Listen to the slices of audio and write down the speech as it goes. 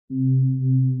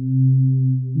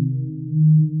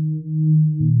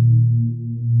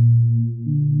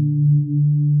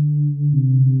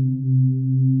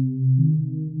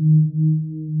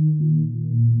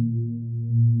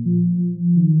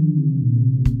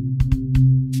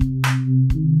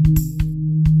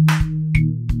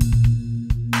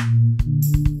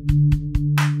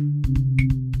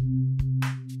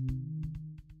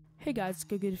Hey guys,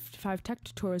 Good55 Tech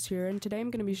Tutorials here, and today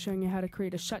I'm going to be showing you how to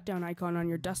create a shutdown icon on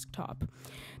your desktop.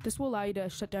 This will allow you to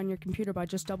shut down your computer by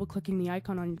just double-clicking the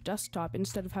icon on your desktop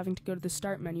instead of having to go to the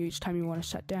start menu each time you want to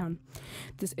shut down.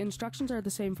 The instructions are the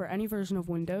same for any version of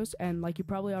Windows, and like you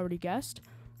probably already guessed,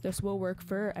 this will work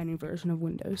for any version of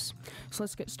Windows. So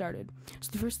let's get started.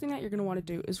 So the first thing that you're going to want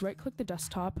to do is right-click the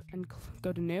desktop and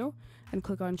go to New and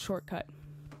click on Shortcut.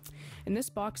 In this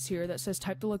box here that says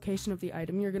type the location of the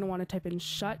item, you're going to want to type in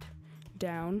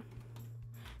shutdown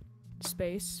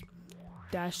space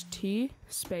 -T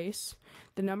space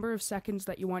the number of seconds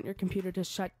that you want your computer to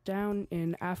shut down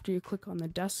in after you click on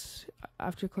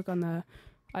the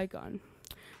icon.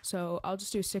 So I'll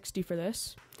just do 60 for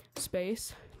this,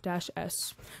 space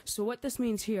 -S. So what this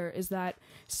means here is that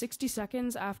 60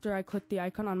 seconds after I click the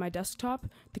icon on my desktop,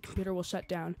 the computer will shut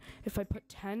down. If I put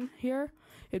 10 here,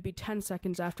 it'd be 10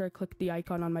 seconds after I click the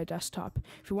icon on my desktop.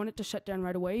 If you want it to shut down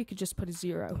right away, you could just put a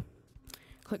 0.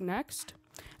 Click next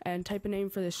and type a name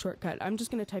for this shortcut. I'm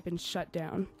just going to type in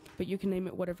shutdown, but you can name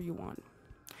it whatever you want.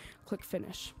 Click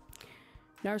finish.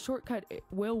 Now our shortcut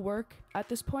will work at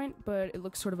this point, but it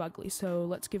looks sort of ugly, so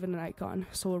let's give it an icon.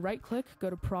 So we'll right click, go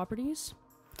to properties,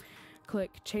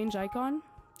 click change icon,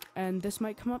 and this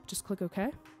might come up, just click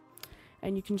OK.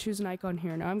 And you can choose an icon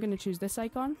here. Now I'm going to choose this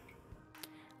icon,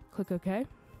 click OK,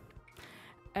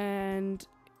 and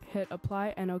hit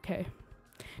apply and OK.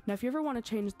 Now if you ever want to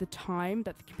change the time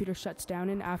that the computer shuts down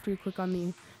in after you click on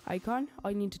the icon,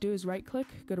 all you need to do is right click,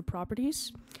 go to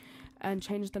properties, and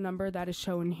change the number that is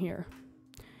shown here.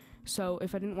 So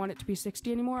if I didn't want it to be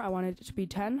 60 anymore, I wanted it to be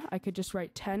 10, I could just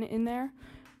write 10 in there,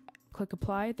 click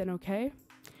apply, then OK,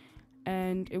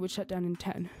 and it would shut down in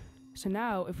 10. So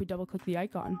now if we double click the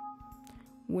icon,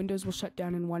 Windows will shut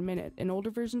down in 1 minute. In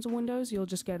older versions of Windows, you'll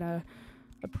just get a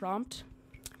prompt,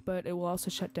 but it will also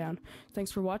shut down.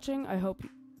 Thanks for watching. I hope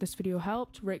this video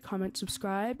helped. Rate, comment,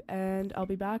 subscribe, and I'll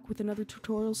be back with another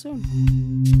tutorial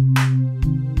soon.